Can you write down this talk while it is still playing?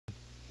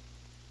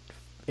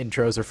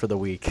intros are for the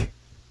weak.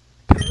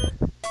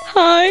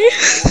 Hi.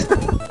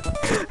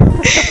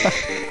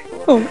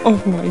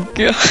 oh my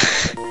god.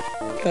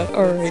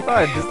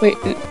 Alright. Wait,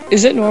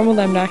 is it normal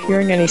that I'm not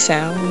hearing any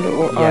sound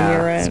or on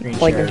your end? Screen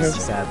Like shares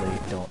sadly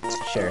don't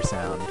share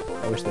sound.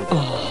 I wish they did.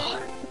 Oh,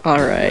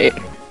 alright.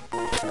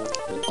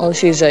 All I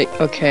see is like,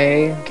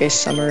 okay,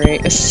 summary.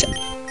 Just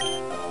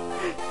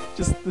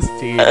this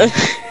team.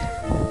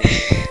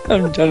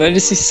 I'm done. I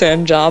just see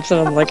sand jobs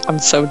and I'm like, I'm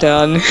so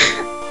done.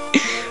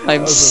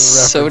 I'm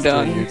so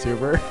done. To a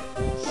YouTuber.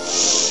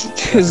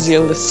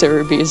 Zila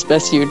Serbia's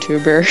best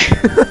YouTuber.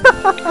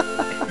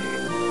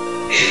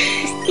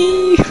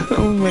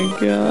 Oh my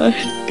god.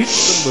 The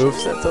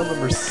movesets on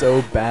them are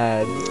so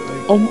bad.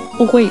 Like,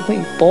 oh wait,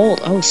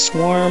 bold. Oh,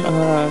 swarm.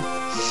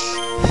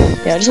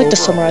 Yeah, I just like to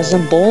summarize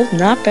them. Bold,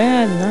 not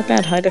bad.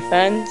 High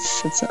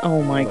defense. It's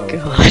oh my god.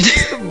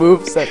 The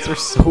movesets are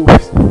so.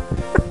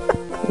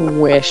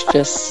 Wish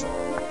just.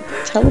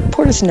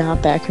 Teleport is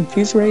not bad.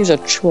 Confuse Ray is a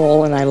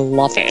troll, and I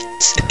love it.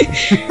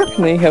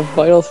 And then you have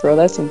Vital Throw.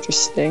 That's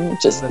interesting.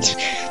 Just let's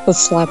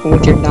slap him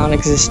with your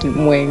non-existent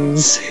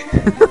wings.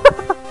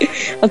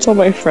 That's all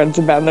my friends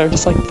about. They're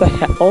just like, the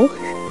hell?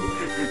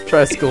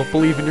 Tricycle,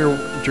 believe in your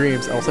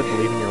dreams. I also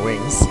believe in your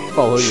wings.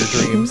 Follow your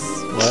dreams.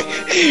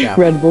 What? Yeah.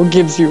 Red Bull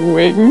gives you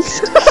wings.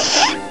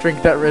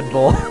 Drink that Red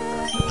Bull.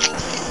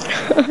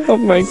 Oh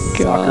my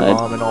god. Soccer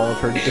mom and all of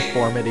her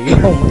deformity.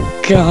 Oh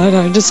my god,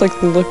 I just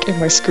like look at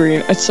my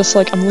screen. It's just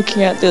like I'm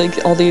looking at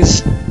all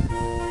these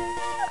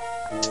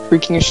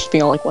freaking issues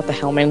being all like, what the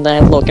hell, man?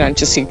 Then I look and I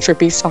just see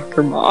trippy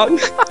soccer mom.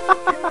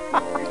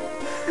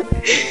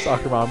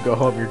 Soccer mom, go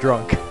home, you're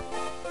drunk.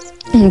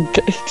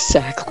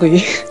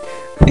 Exactly.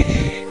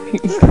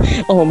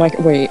 Oh my,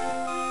 wait.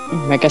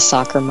 Mega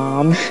soccer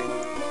mom.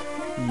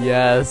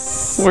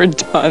 Yes. We're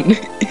done.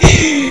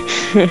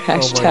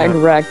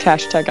 Hashtag wrecked.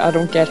 Hashtag I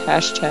don't get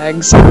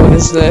hashtags. What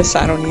is this?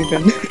 I don't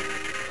even.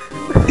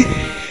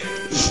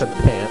 The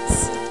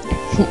pants.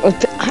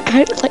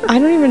 I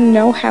don't even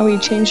know how he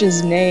changed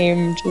his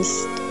name.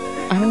 Just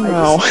I don't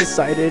know. I just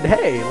decided,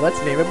 hey, let's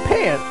name him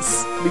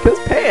Pants because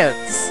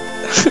pants.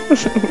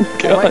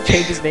 I might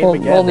change his name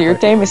again. Well, your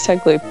name is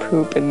technically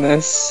Poop in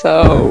this,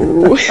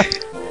 so.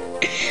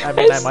 I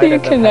mean, I see a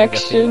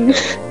connection.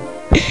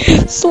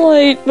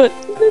 Slight, but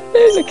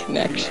there's a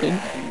connection.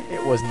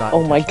 It was not.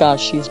 Oh my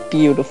gosh, she's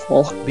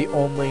beautiful. The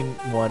only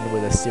one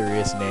with a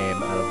serious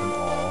name out of them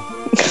all.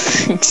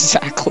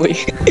 Exactly.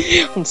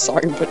 I'm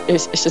sorry, but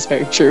it's just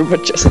very true.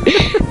 But just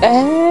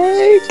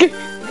egg,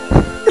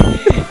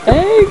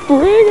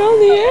 bring on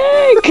the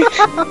egg.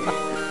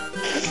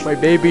 My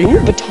baby.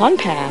 Ooh, baton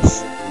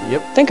pass.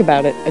 Yep. Think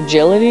about it.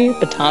 Agility,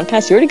 baton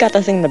pass. You already got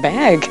that thing in the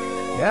bag.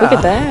 Yeah. Look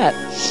at that.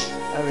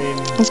 I mean,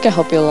 that's gonna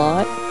help you a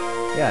lot.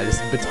 Yeah,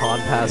 just baton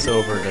pass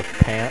over to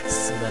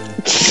pants, and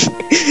then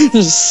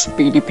just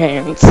speedy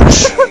pants.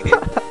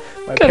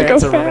 My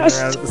pants are running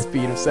around at the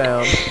speed of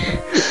sound.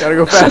 Gotta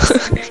go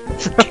fast.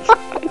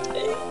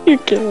 You're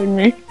killing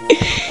me.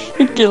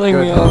 You're killing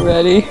me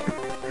already.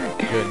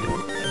 Good.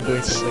 I'm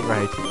doing something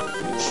right.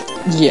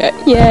 Yeah.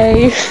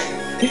 Yay.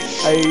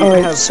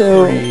 Alright,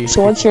 so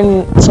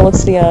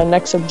what's the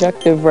next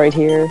objective right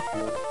here?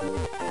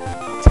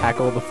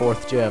 Tackle the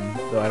 4th gym,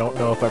 though I don't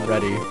know if I'm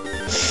ready.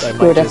 So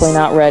you're definitely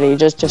not ready.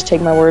 Just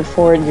take my word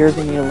for it. You're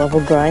gonna need a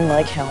level grind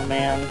like hell,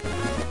 man.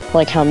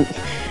 Like how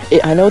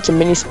I know it's a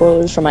mini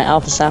spoilers for my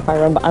Alpha Sapphire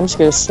run, but I'm just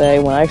gonna say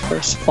when I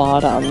first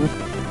fought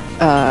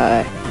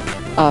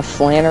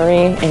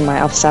Flannery in my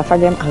Alpha Sapphire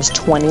game, I was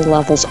 20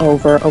 levels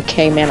over.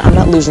 Okay, man, I'm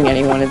not losing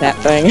anyone in that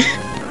thing.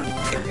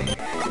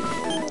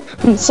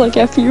 It's like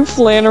after you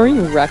Flannery,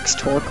 Rex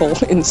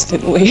Torkoal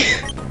instantly.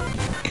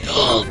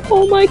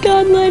 Oh my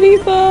god,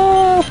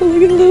 Ladybug!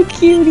 Look at the little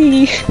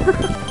cutie!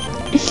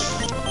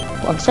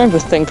 Well, I'm starting to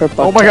think for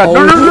Oh my god,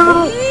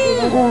 no!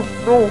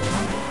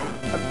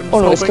 Oh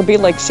no, it's gonna be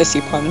like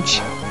Sissy Punch.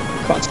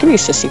 Come on, it's gonna be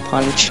Sissy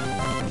Punch.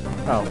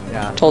 Oh,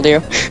 yeah. Told you. I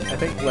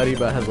think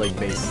Ladybug has like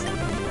base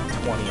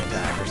 20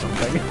 attack or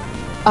something.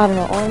 I don't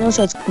know, all I know is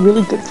that's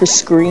really good for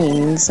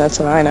screens. That's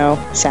what I know,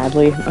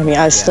 sadly. I mean,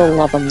 I still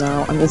love them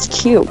though. I mean, it's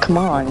cute, come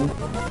on.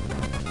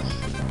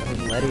 I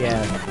mean, Letty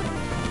has...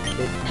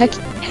 Heck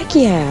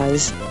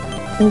yes!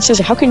 And it's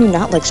just, how can you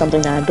not like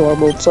something that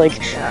adorable? It's like,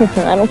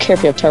 I don't care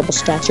if you have terrible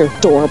stats, you're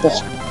adorable.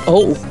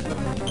 Oh!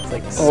 It's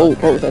like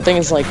oh, that thing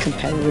is like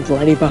competitive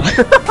Ladybug.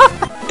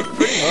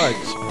 Pretty much.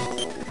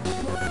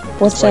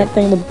 What's that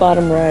thing in the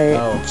bottom right?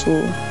 Oh.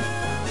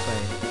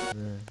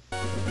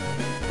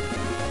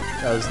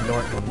 That was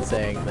Norton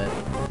saying that.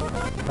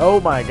 Oh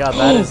my god,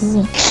 that is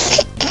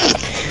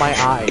my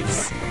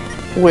eyes.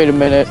 Wait a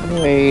minute.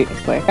 Wait.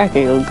 I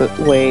can go.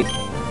 Wait.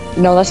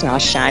 No, that's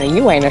not shiny.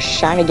 You ain't a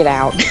shiny. Get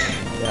out.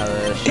 Yeah,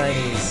 the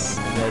shinies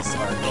in this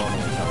are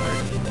normally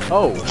colored.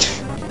 Oh,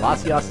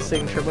 Latias'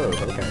 signature move.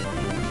 Okay.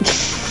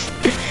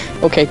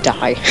 Okay,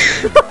 die.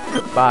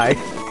 Bye.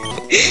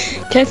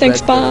 Okay,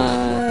 thanks.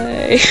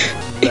 Bye.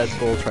 Red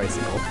Bull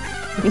tricycle.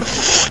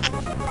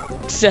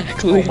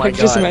 Exactly. Oh my I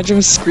just imagine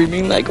him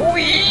screaming like,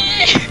 wee!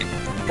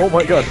 Oh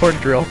my god, horn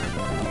drill.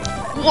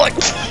 What?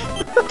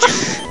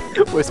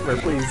 Whisper,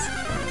 please.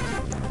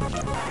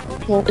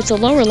 Well, it's a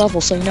lower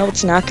level, so you know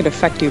it's not gonna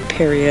affect you,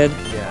 period.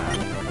 Yeah.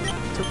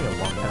 It took me a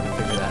long time to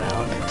figure that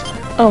out.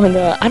 Oh, and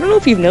I don't know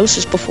if you've noticed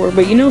this before,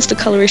 but you noticed the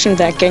coloration of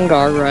that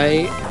Gengar,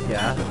 right?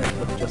 Yeah, it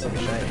looked just like a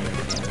shiny.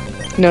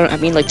 No, I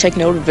mean, like, take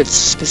note of its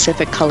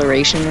specific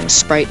coloration,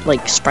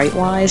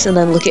 sprite-wise, and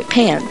then look at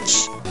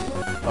pants.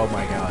 Oh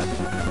my god.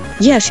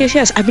 Yes.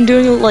 I've been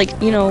doing it, like,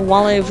 you know,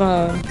 while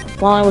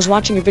I was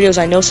watching your videos,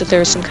 I noticed that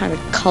there's some kind of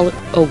color.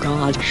 Oh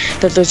god,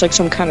 that there's like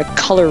some kind of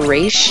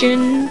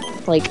coloration,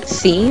 like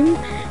theme.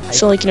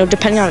 So, like, you know,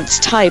 depending on its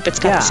type, it's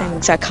got the same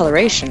exact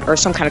coloration or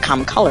some kind of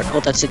common color.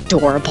 Oh, that's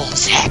adorable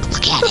as heck.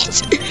 Look at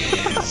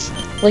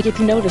it. Like, if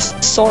you notice,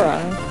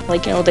 Sora,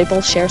 like, you know, they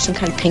both share some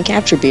kind of pink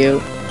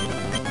attribute.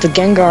 The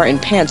Gengar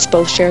and pants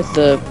both share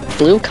the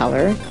blue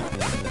color.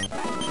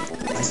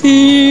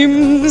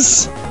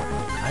 Themes.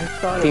 I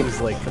thought it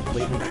was like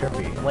completely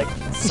trippy, like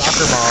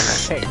Soccer Mom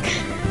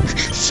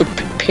pink. So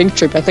pink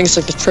trip, I think it's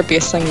like the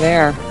trippiest thing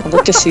there. I'd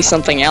like to see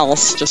something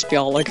else. Just be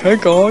all like, "Hey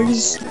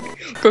guys,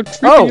 go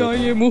trippy I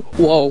am."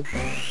 Whoa.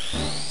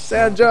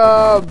 Sand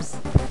jobs.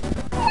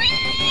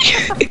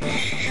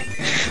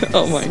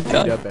 Oh my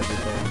god. Up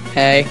everything.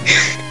 Hey.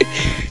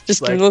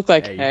 Just like, look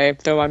like, hey.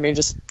 No, I mean,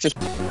 just.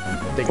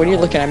 What are you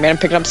looking at, man? I'm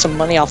picking up some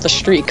money off the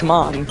street. Come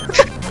on.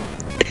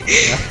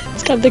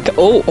 It's gotta think.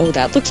 Oh,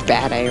 that looks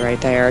bad,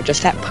 right there.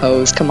 Just that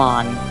pose. Come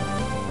on.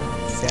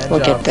 Sand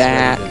Look at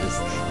that.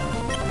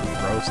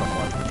 Throw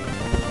someone.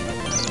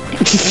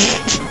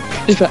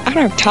 I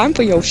don't have time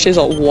for your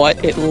shizzle.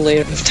 What? It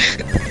lived.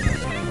 You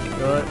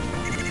know what?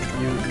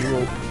 You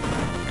will.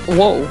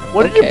 Whoa.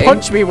 What did you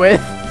punch me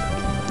with?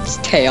 It's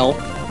tail.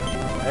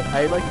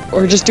 I like.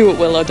 Or just do what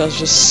Willow does,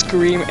 just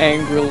scream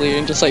angrily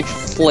and just like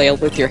flail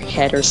with your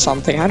head or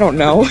something. I don't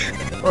know.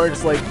 Or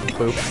just like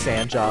boop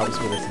sand jobs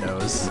with his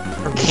nose.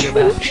 For your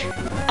match.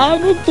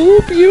 I'ma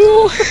boop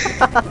you.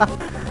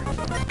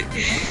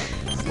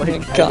 It's like, oh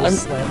my god. I will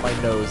slam my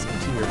nose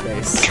into your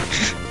face.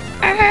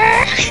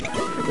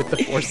 With the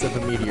force of a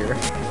meteor.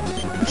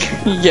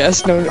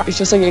 Yes, no, it's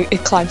just like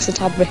it climbs to the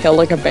top of a hill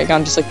like a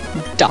Bagon, just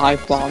like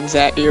dive bombs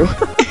at you.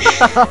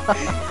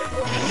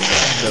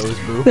 Nose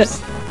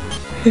boops.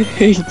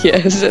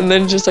 Yes, and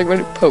then just like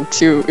when it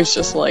pokes you, it's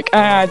just like,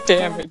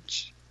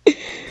 damage. I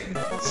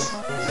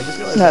just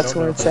realized that's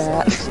where it's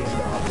at.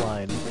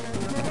 Offline.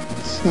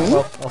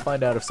 Well, I'll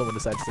find out if someone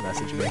decides to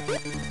message me.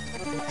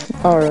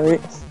 Alright.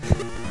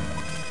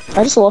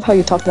 I just love how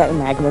you talk about the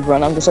Magma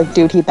run. I'm just like,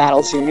 dude, he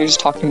battles you, and you're just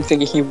talking to him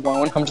thinking he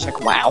won't. I'm just like,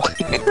 wow.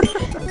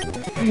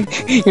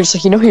 You're just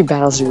like, you know he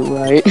battles you,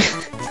 right?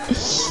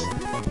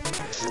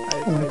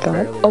 Oh my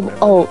god.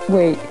 Oh,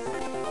 wait.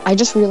 I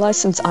just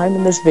realized since I'm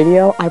in this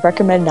video, I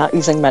recommend not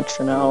using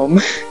metronome.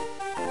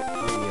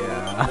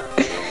 Yeah.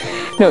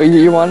 No,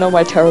 you wanna know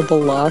my terrible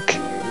luck?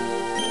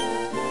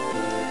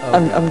 Oh,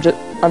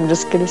 I'm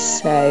just gonna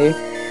say,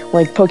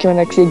 like Pokemon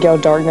X and Gale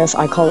Darkness,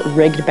 I call it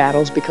rigged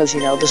battles because, you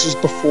know, this was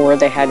before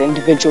they had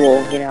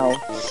individual,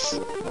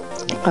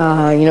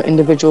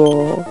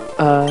 individual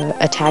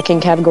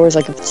attacking categories,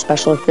 like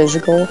special or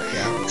physical.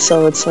 Yeah.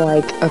 So it's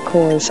like, of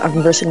course,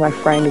 I'm versing my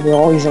friend, and we're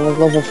all using like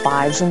level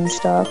 5s and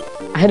stuff.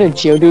 I had a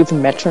Geodude with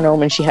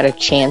metronome, and she had a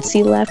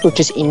Chansey left, which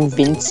is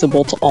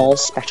invincible to all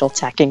special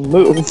attacking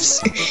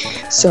moves.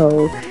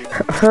 So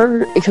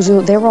because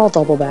they were all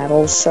double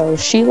battles, so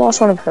she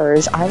lost one of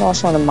hers, I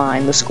lost one of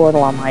mine, the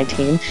Squirtle on my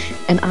team,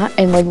 and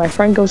like my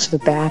friend goes to the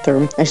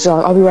bathroom, and she's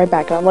like, I'll be right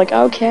back, and I'm like,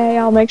 okay,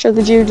 I'll make sure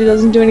the Geodude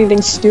doesn't do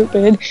anything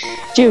stupid.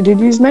 Geodude,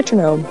 use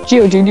metronome.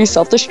 Geodude, use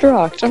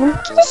self-destruct. I'm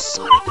like, you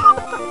son of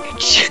a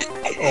bitch.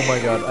 Oh my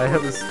god, I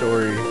have a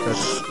story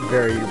that's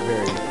very,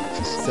 very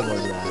similar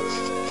to that.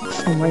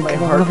 Oh my god.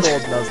 My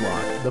hard-boiled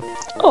Nuzlocke.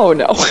 Oh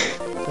no.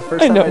 The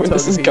first I know time where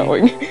this is Togepi-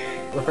 going.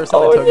 The first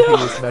time I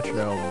Togepi used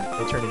metronome,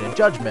 it turned into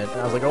Judgment,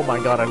 and I was like, oh my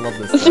god, I love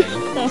this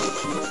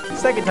thing.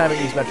 Second time it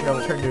used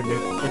metronome, it turned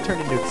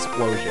into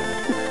Explosion.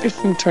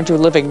 It turned to a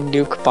living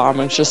nuke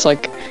bomb, and it's just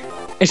like,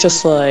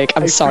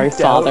 I'm sorry,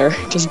 father.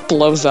 It just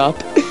blows up.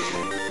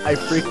 I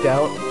freaked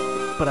out,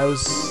 but I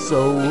was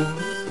so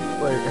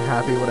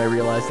happy when I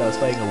realized I was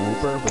fighting a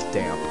Wooper with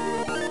Damp.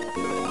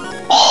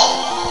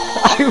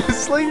 I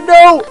was like,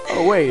 no!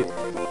 Oh wait,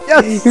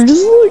 yes! You're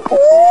just like,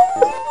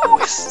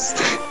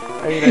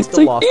 I mean, I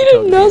still lost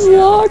the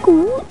Nuzlocke.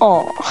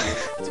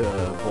 to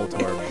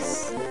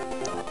Voltorb's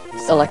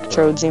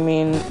Electrodes, you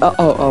mean?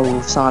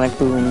 Oh, Sonic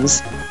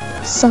Booms.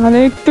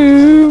 Sonic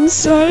Boom,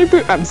 Sonic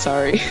Boom. I'm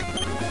sorry.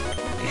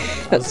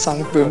 That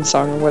Sonic Boom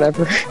song or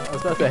whatever. I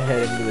was about to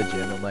head into the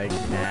gym, I'm like,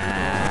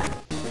 nah.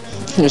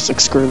 Just like,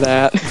 screw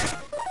that.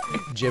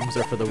 Gyms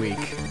are for the weak.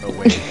 Oh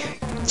wait.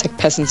 It's like,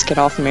 peasants, get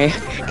off me.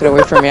 Get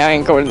away from me, I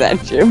ain't going to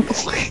that gym.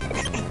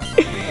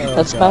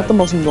 That's about the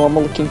most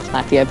normal looking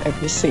Flappy I've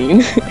ever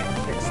seen.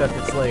 Except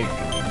it's like,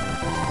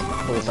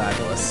 full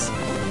fabulous.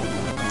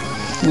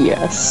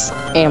 Yes,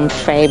 am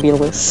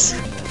fabulous. Go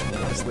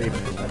to sleep.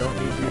 I don't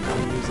need you to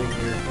be using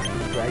your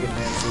Dragon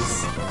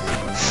Dances.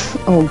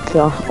 Oh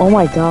god, oh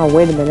my god,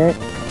 wait a minute.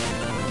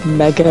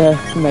 Mega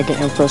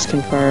Ampharos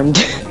confirmed.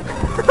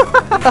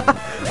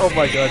 Oh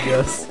my god,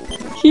 yes.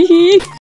 Hee hee.